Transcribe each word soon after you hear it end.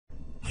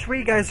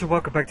Sweet guys, and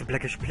welcome back to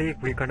Blackish Play.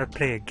 We're gonna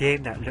play a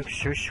game that looks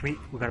so sweet.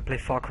 We're gonna play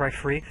Farcry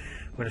 3.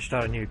 We're gonna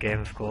start a new game,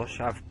 of course.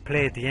 I've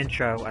played the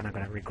intro and I'm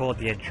gonna record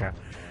the intro,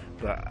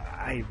 but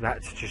I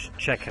had to just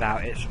check it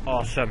out. It's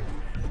awesome.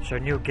 So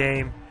new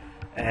game,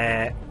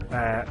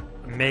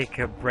 make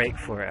a break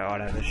for it or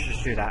whatever. Let's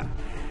just do that.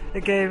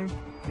 The game,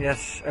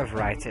 yes,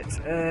 overwrite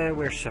it.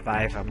 We're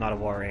survive. I'm not a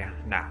warrior.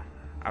 No,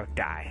 I'll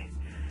die.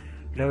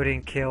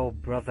 Loading, kill,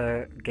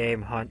 brother,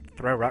 game, hunt,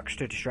 throw rocks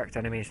to distract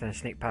enemies, then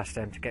sneak past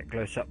them to get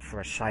close up for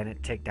a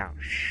silent takedown.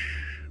 Shh.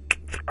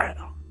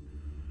 That's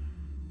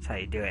how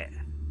you do it.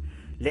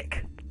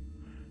 Lick.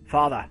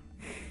 Father.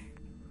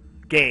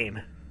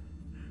 Game.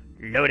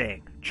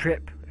 Loading.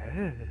 Trip.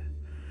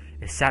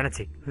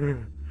 Insanity.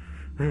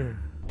 In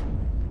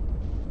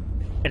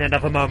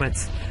another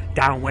moment,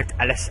 down went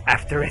Alice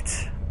after it.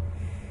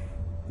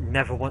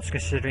 Never once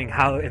considering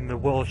how in the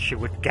world she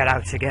would get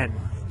out again.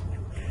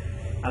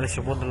 Alice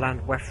in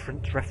Wonderland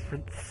reference. To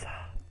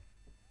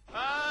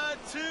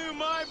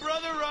my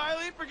brother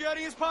Riley for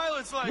getting his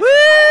pilot's license. Woo!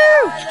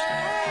 Where the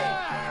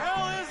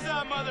hell is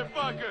that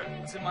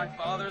motherfucker? To my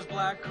father's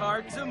black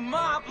card, to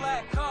my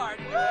black card.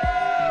 God,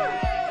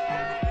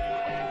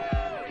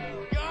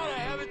 I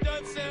haven't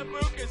done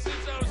Sambuca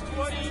since I was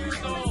 20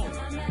 years old.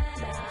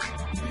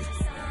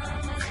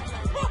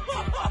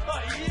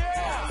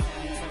 Yeah!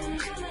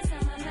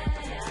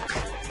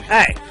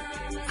 Hey!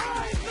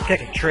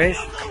 Kicking trees.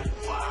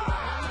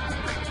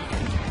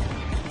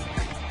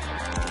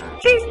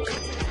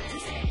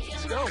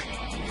 Let's go.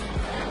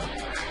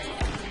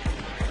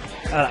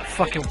 That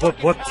fucking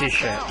whoop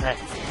t-shirt.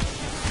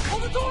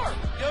 Hold the door!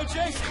 Yo,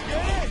 Jason,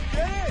 get in!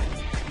 Get in!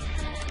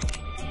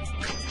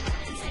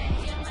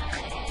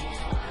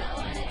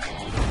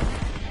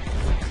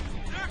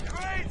 You're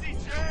crazy,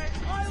 Jay!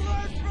 I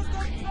learned from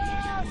the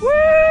past! Woo!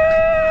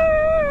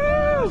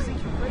 You think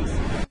you're crazy?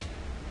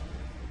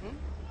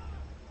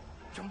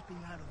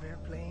 Jumping out of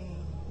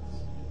airplanes.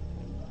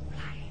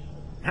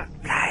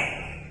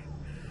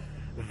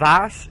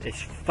 Vaas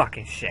is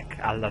fucking sick.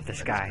 I love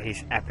this guy.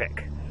 He's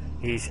epic.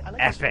 He's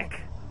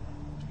epic.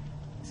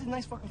 This is a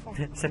nice fucking phone.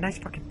 It's a nice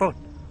fucking phone.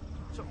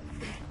 So,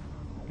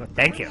 Well,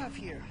 thank what you. do we have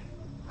here?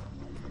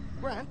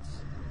 Grant.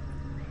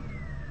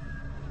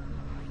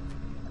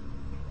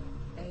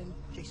 And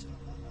Jason.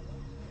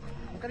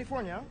 From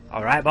California, huh?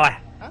 Alright, boy.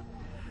 Huh?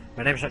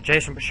 My name's not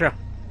Jason, but sure.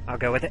 I'll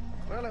go with it.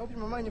 Well, I hope your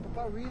mama and your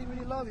papa really,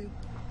 really love you.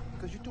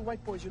 Because you two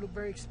white boys, you look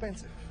very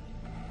expensive.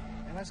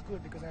 And that's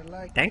good because I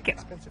like Thank you.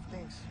 expensive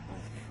things.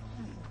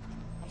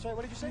 I'm sorry,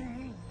 what did you say?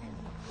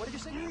 What did you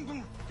say?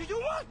 Did you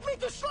want me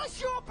to slice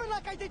you open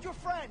like I did your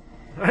friend?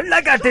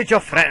 Like I did your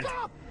friend.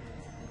 Fuck up!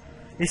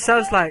 He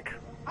sounds like...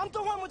 I'm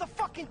the one with the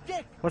fucking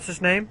dick. What's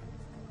his name?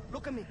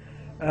 Look at me.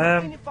 Look me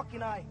in Um... the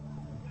fucking eye.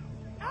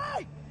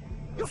 Hey! You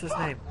What's his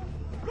fuck! name?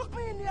 Look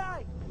me in the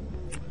eye.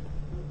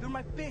 You're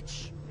my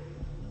bitch.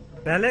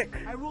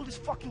 Bellic? I rule this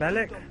fucking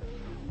Bellic? kingdom.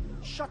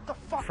 Shut the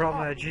fuck From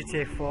up.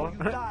 GTA 4. You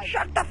die.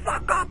 Shut the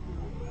fuck up!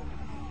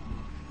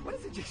 What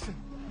is it, Jason?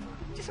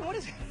 Jason, what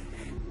is it?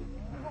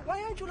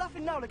 Why aren't you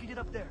laughing now like you did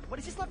up there? What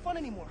is this not fun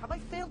anymore? Have I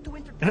failed to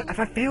entertain you? Have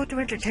I failed to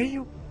entertain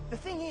you? The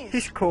thing is,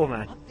 He's cool,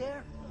 man. up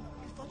there,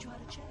 you thought you had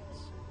a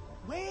chance.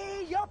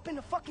 Way up in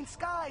the fucking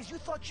skies, you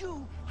thought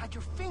you had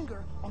your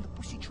finger on the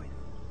pussy trigger.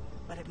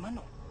 But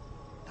hermano,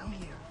 down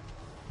here.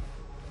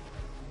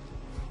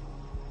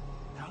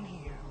 Down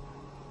here.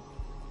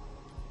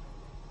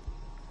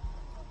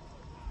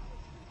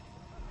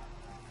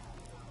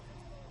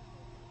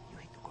 You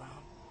hit the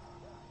ground.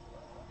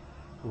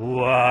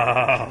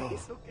 Whoa.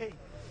 It's okay.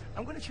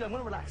 I'm gonna chill, I'm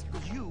gonna relax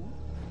because you,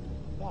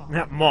 Juan,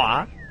 Not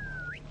more. and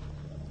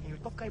your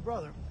tough guy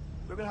brother,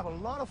 we're gonna have a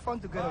lot of fun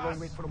together when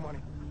we wait for the money.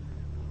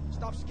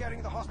 Stop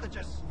scaring the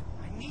hostages.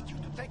 I need you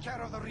to take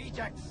care of the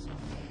rejects.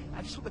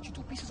 I just hope that you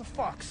two pieces of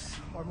fox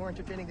are more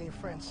entertaining than your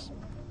friends.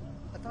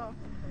 Tata.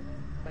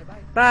 Bye-bye.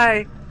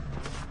 Bye.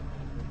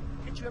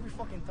 Hit you every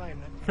fucking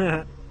time,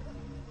 man.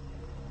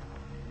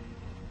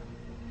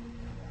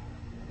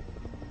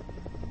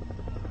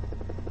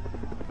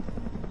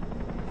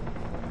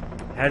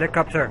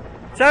 Helicopter.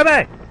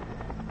 Survey!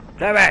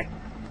 Survey!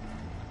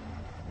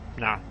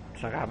 No,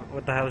 it's not happening.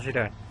 What the hell is he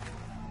doing?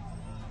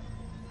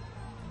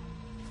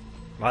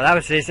 Well, that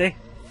was easy.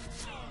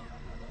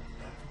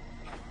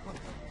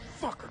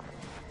 Fuck.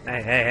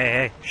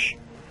 Hey. Shh.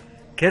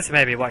 Kids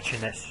may be watching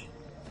this.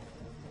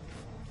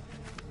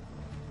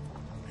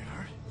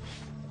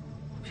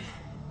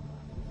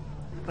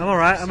 I'm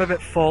alright, I'm a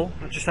bit full.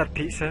 I just had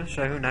pizza,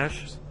 so who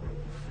knows?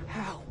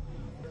 How?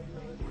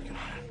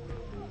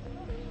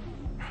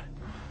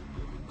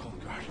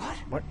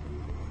 What?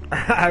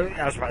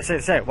 I was about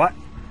to say what?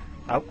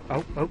 Oh.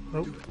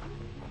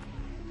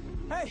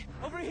 Hey,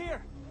 over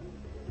here.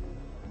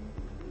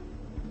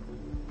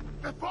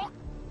 The fuck?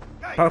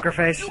 Hey, Poker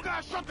face. you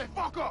guys shut the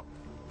fuck up.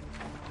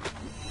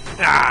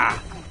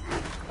 Ah!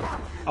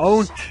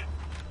 Owned.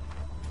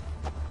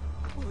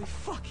 Holy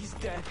fuck, he's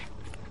dead.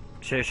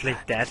 Seriously,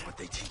 dead. What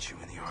they teach you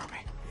in the army.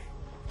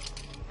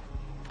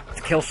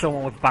 To kill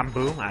someone with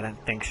bamboo? I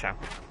don't think so.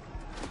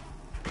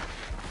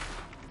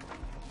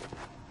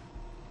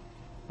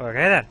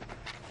 Okay then.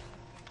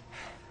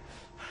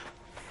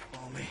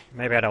 Follow me.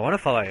 Maybe I don't want to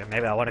follow you.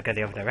 Maybe I want to go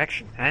the other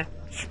direction, huh?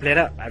 Split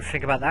up. Ever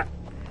think about that?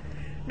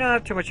 No,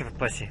 I'm too much of a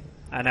pussy.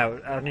 I know.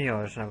 I knew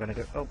I was not going to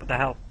go. Oh, what the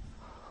hell?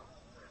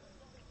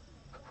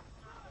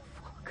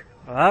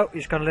 Oh,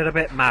 he's gone a little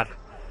bit mad.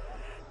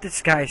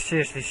 This guy is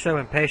seriously so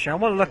impatient. I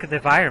want to look at the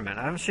environment.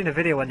 I haven't seen a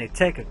video when they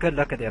take a good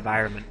look at the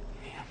environment.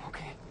 Yeah, I'm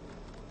okay.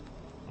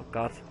 Oh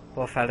god,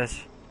 poor fellas.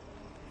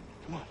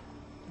 Come on.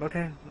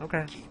 Okay,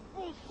 okay.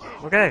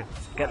 Okay,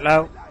 get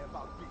low.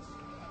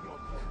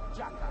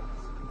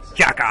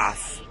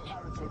 Jackass!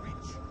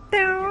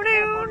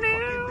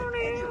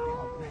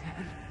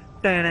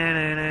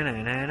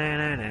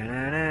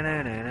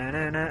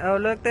 Oh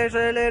look, there's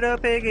a little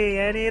piggy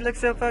and he looks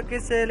so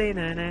fucking silly.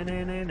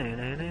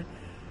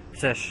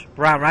 What's this?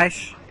 Brown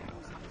rice?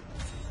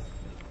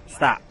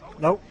 Stop.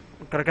 Nope.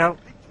 Gotta go.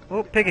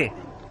 Oh, piggy.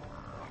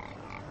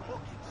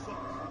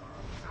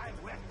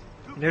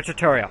 New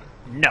tutorial.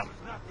 No.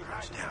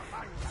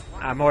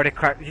 I'm already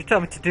cracked. You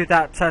told me to do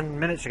that 10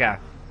 minutes ago.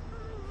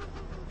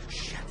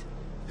 Shit.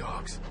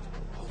 Dogs.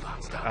 Hold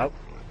on, stop. Oh.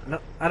 No,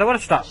 I don't want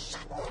to stop.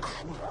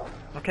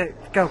 Okay,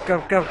 go,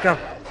 go, go, go.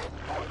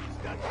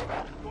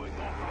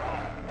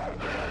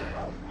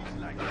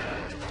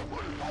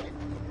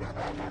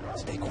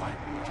 Stay quiet.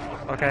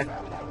 Okay.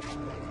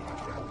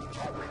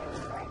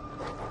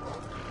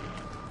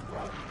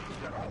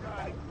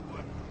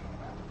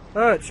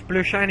 Oh, it's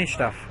blue shiny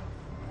stuff.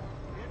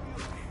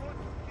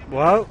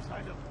 Whoa.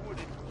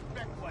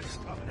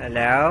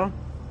 Hello?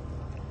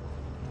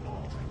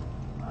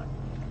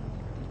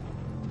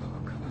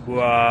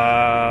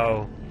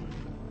 Whoa.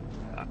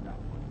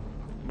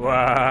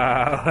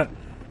 Whoa.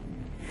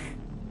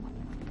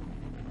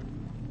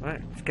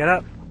 Right, let's get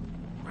up.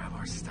 Grab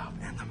our stuff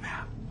and the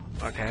map.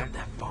 Okay. Pick up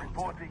that phone.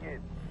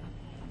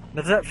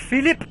 That's that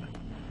Philip?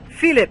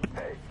 Philip!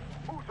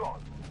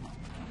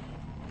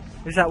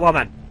 Who's that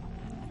woman?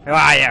 Who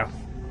are you?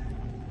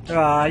 Who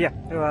are you?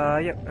 Who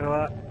are you? Who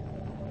are...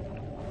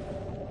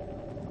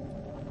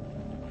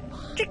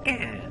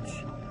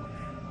 Chickens!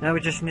 Now we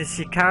just need to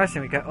see cars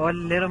and we got all the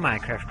little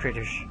Minecraft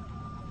critters.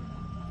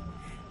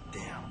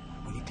 Damn.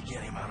 We need to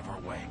get him out of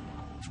our way.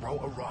 Throw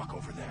a rock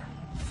over there.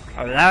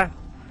 Over there?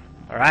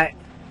 Alright.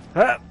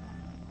 Up!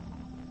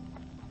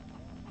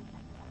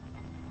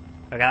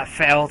 I got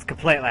failed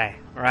completely.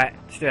 Alright,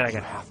 let's do it You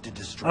again. have to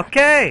distract.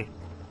 Okay!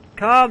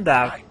 Calm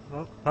down. Right.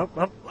 Oh, oh,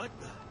 oh. What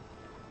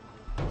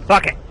the?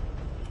 Fuck it!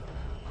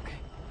 Okay.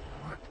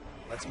 Worked.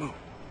 Let's move.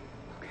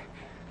 Okay.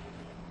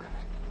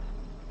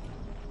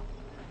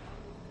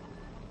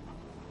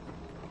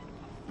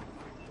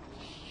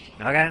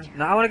 Okay,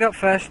 now I want to go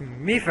first.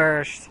 Me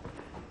first.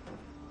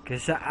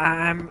 Because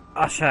I'm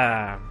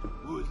awesome.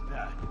 Who's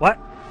that? What?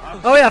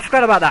 Oh yeah, I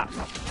forgot about that.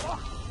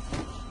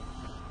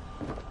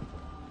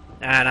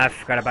 And I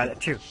forgot about it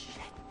too.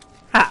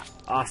 Ha!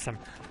 Awesome.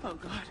 Oh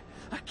God,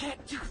 I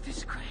can't do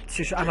this, Craig.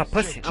 Seriously, I'm a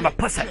pussy. I'm a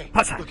pussy. Jay,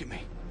 Pussy. Look at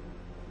me.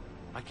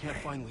 I can't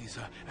find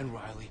Lisa and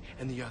Riley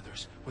and the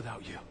others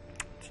without you.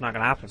 It's not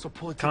gonna happen. So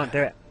pull it Can't do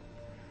together. it.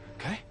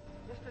 Okay?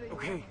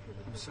 Okay.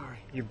 I'm sorry.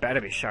 You better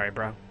be sorry,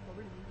 bro.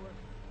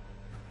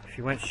 If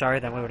you weren't sorry,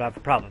 then we would have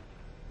a problem.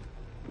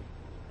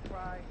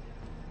 Try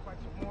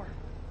some more.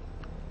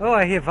 Oh,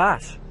 I hear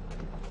Vaas.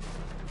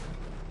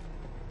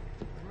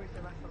 Race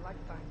that lasts a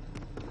lifetime.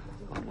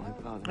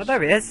 Oh,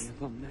 there he is.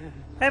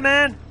 Hey,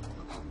 man.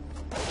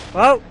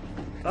 Oh.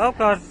 Oh,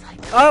 God.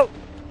 Oh.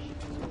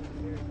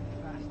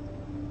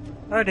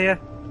 Oh, dear.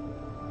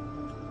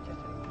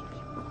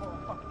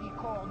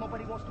 Call.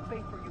 Nobody wants to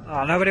pay for you.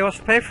 Oh, nobody wants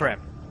to pay for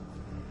him.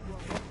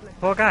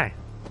 Poor guy.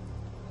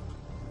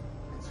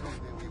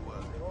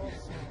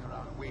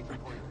 Waiting for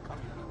him to come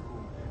into the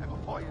room, and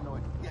before you know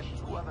it, he had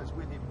two others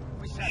with him.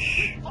 We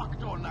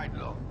fucked all night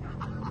long.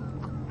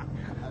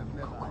 I've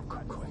never had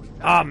that quick.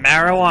 Oh,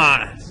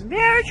 marijuana.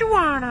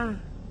 Marijuana.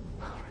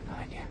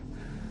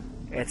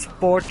 It's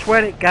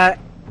 420, guy.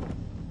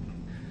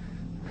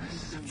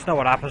 It's not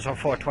what happens on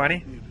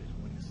 420.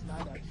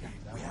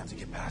 We have to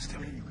get past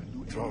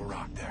him. Throw a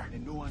rock there.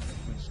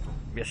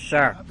 Yes,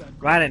 sir.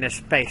 Right in his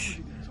face.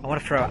 I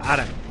want to throw it at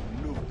him.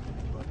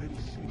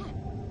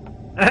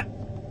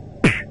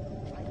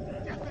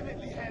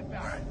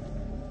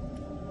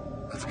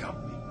 Let's go.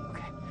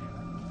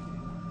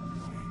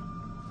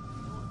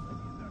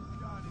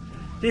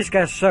 These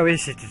guys are so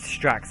easy to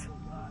distract.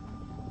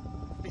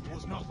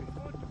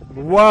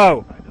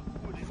 Whoa!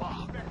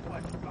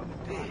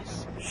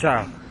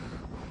 So,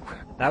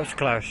 that was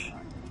close.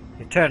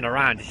 He turned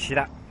around, did you see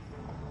that?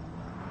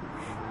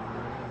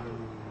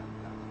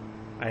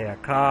 I hear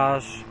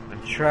cars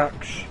and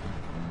trucks.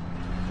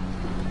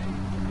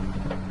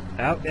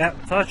 Oh, yeah,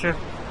 told you.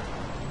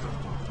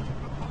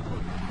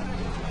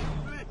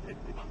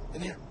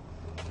 In here.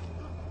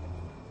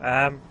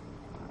 I'm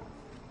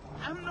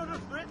not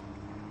afraid.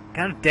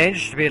 Kind of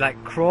dangerous to be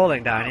like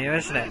crawling down here,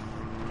 isn't it?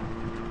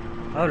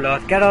 Oh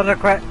lord, get under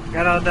quick,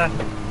 get under.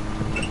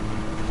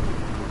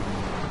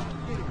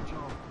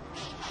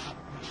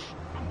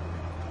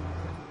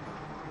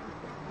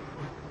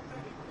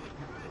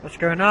 What's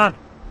going on?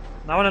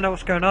 I want to know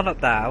what's going on up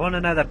there. I want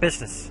to know their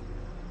business.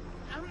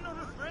 I'm not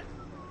a threat.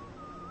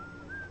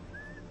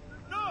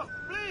 No,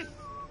 please.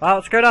 Well,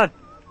 what's going on?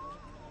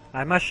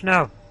 I must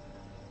know.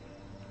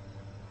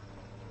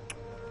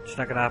 It's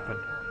not gonna happen.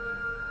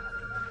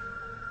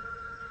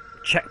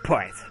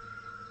 Checkpoint.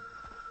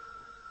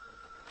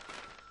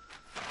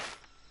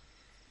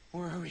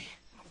 Where are we?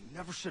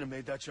 Never should have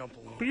made that jump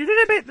alone. But you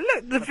did a bit.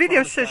 Look, the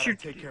video says you.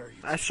 Take care of you.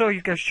 I saw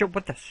you guys jump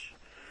with us.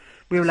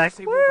 We were like,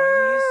 Say woo, where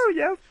Riley is?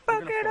 you We're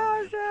fucking gonna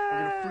find him. We're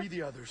awesome. gonna free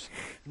the others,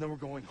 and then we're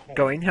going home.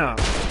 Going home.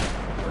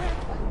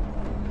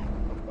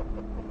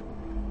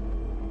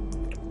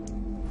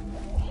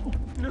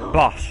 No.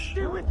 Boss.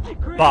 Stay with me,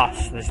 Grant.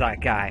 Boss, there's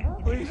that guy.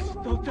 Please,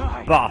 don't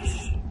die.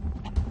 Boss.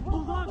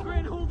 Hold on,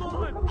 Grant, hold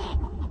on.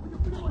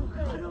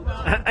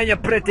 And your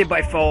pretty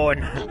boy phone.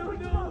 No,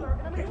 no.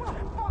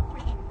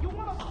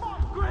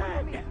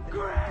 Grant,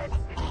 Grant.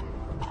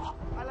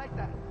 I like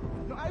that.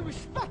 No, I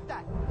respect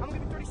that. I'm gonna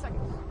give you 30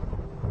 seconds.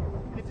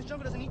 And if this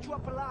jungle doesn't eat you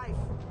up alive,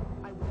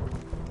 I will.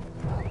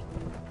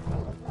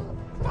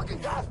 Fucking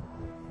death!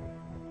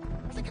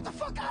 I said, get the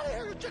fuck out of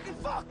here, you chicken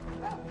fuck!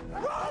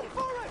 Run,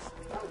 Forrest!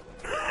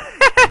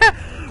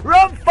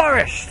 Run,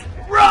 Forrest!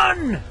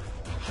 Run!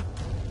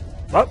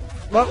 Whoa,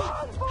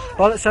 whoa.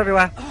 Bullets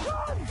everywhere.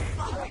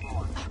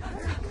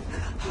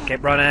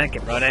 Keep running,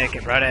 keep running,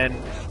 keep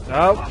running.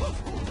 Oh.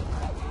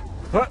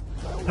 Huh,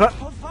 huh,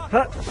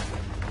 huh.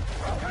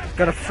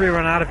 Got a free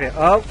run out of here.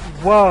 Oh,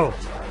 whoa.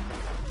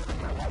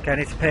 Okay, I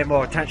need to pay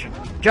more attention.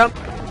 Jump.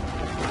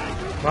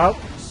 Well,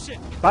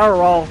 barrel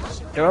roll.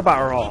 Do a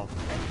barrel roll.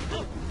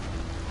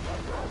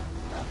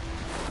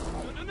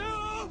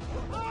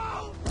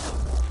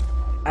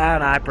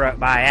 And I broke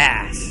my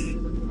ass.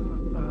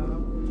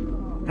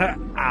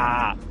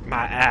 Ah,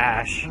 my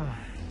ass.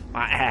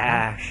 My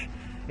ass.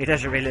 It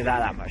doesn't really like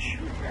that much.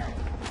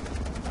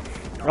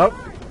 Oh,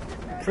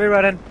 free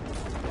running.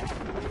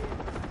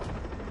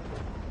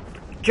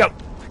 Jump.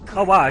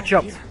 Oh wow, I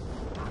jumped.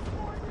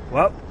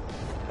 Well,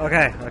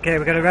 okay,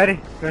 we're gonna ready.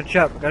 We're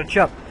gonna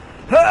jump.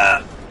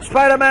 Ah,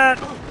 Spider-Man.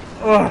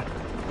 Oh,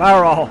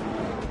 barrel roll.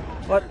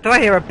 What? Do I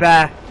hear a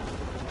bear?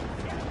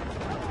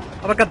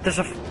 Oh my god, there's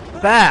a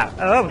bear.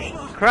 Oh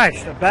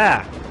Christ, a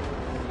bear.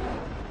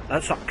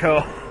 That's not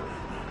cool.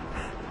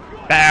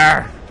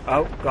 Bear.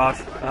 Oh god.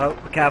 Oh,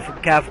 careful,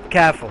 careful,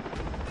 careful.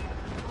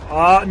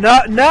 Oh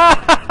no, no!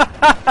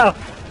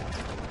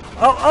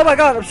 Oh my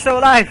god, I'm still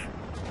alive.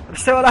 I'm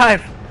still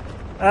alive.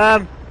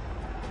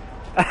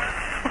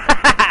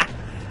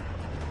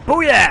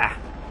 Booyah!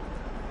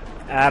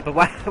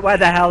 But where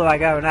the hell do I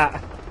go now?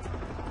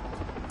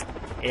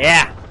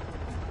 Yeah.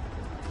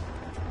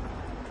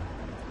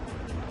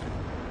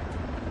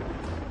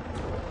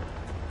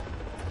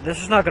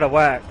 This is not gonna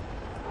work.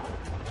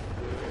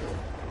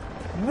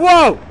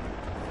 Whoa!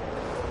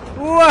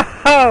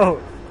 Whoa!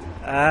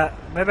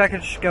 Maybe I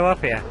can just go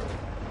up here.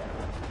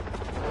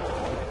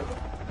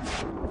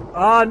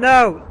 Oh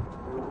no!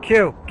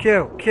 Q.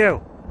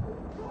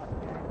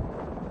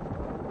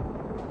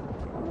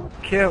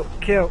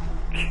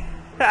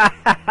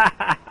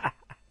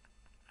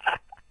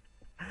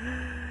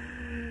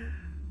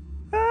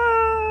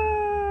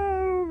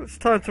 Oh, it's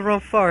time to run,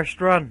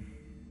 Forrest, run.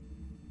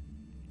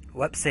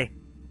 Whoopsie.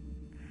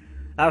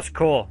 That was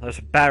cool. There was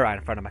a bear right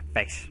in front of my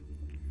face.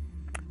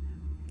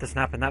 Doesn't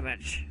happen that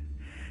much.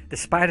 The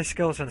spider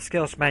skills and the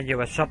skills menu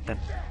are something.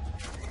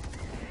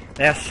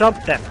 They are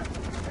something.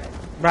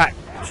 Right,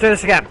 let's do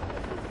this again.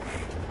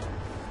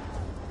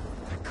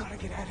 I gotta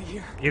get out of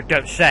here. You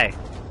don't say.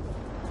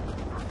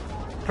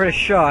 Pretty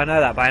sure I know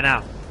that by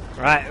now.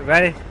 Right,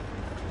 ready?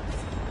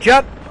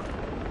 Jump!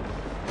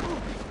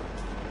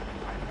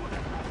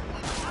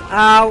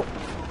 Ow!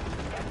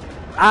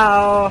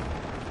 Ow!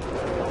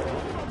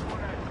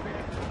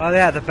 Oh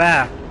yeah, the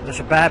bear. There's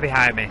a bear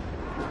behind me.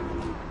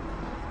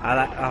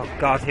 Oh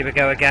god, here we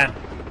go again.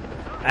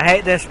 I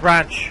hate this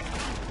branch.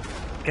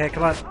 Okay,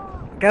 come on.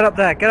 Get up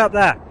there, get up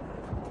there.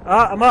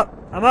 Oh, I'm up,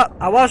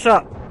 I was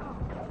up.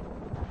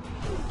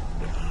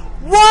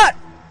 What?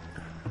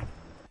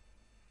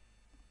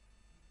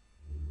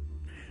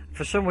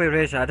 For some weird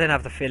reason, I didn't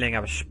have the feeling I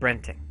was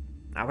sprinting.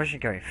 I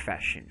wasn't going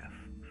fast enough.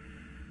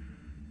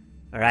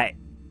 Alright,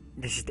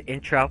 this is the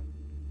intro.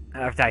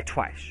 I've died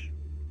twice.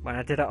 When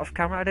I did it off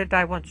camera, I did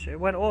die once. It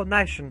went all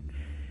nice and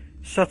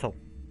subtle.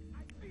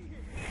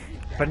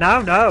 But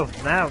now, no.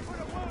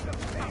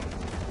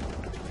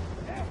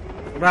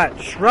 Right,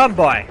 just run,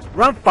 boy.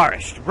 Run,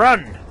 Forrest,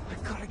 run. I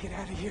gotta get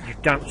out of here. You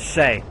don't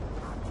say.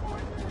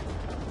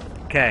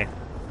 Okay.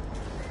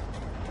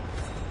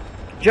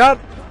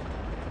 Jump.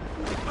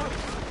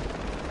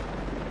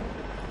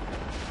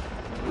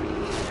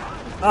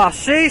 Oh,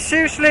 see?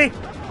 Seriously?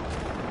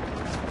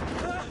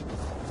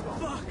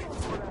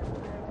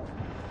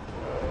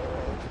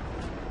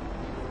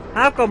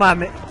 How come I'm,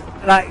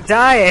 like,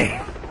 dying?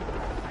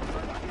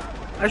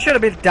 I should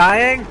have been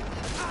dying.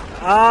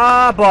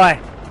 Ah, boy.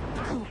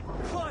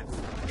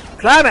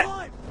 Climb it.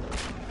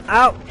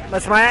 Ow,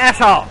 that's my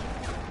asshole.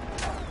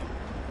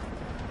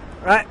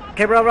 Right,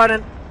 keep on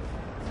running.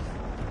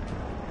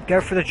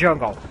 Go for the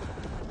jungle.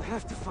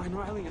 have to find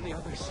Riley and the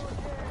others.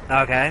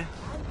 Okay.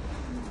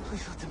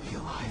 Please let them be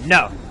alive.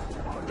 No.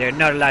 They're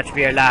not allowed to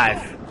be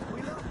alive.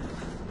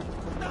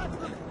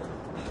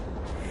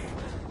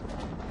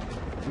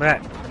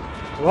 Right.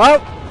 Whoa!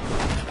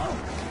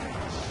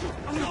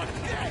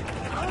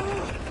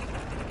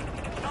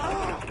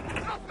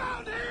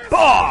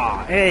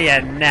 Boah! In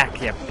your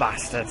neck, you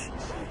bastard.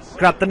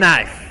 Grab the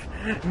knife.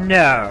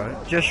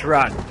 No, just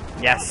run.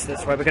 Yes,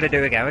 that's what we're gonna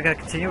do again. We're gonna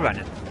continue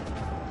running.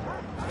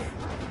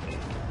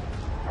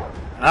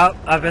 Oh,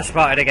 I've been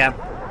spotted again.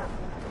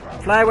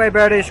 Fly away,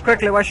 birdies,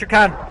 quickly, whilst you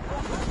can.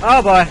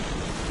 Oh boy.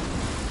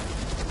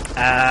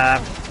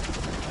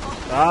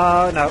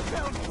 Oh no.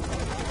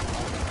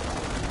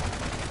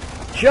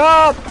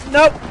 Jump!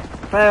 Nope.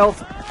 Failed.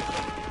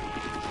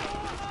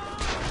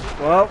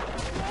 Whoa.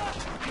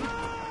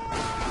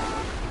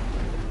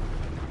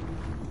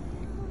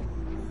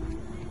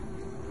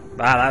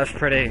 Wow, that was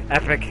pretty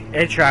epic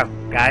intro,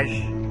 guys.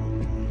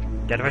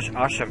 That was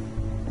awesome.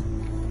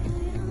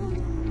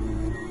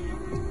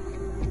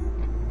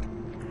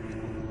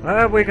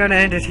 Well, we're gonna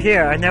end it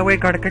here, and now we're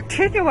gonna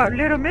continue our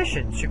little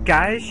missions, you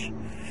guys.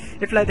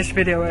 If you like this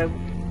video,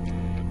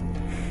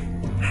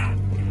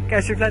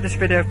 guys, if you like this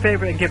video,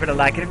 favorite and give it a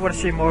like. And if you want to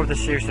see more of the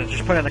series, then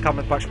just put it in the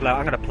comment box below.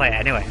 I'm gonna play it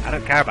anyway. I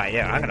don't care about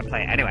you. I'm gonna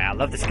play it anyway. I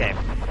love this game.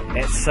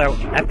 It's so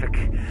epic.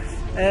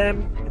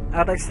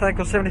 I'd like to thank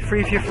all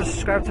 73 of you for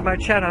subscribing to my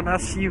channel, and I'll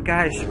see you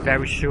guys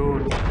very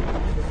soon.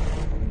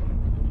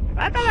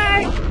 Bye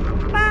bye.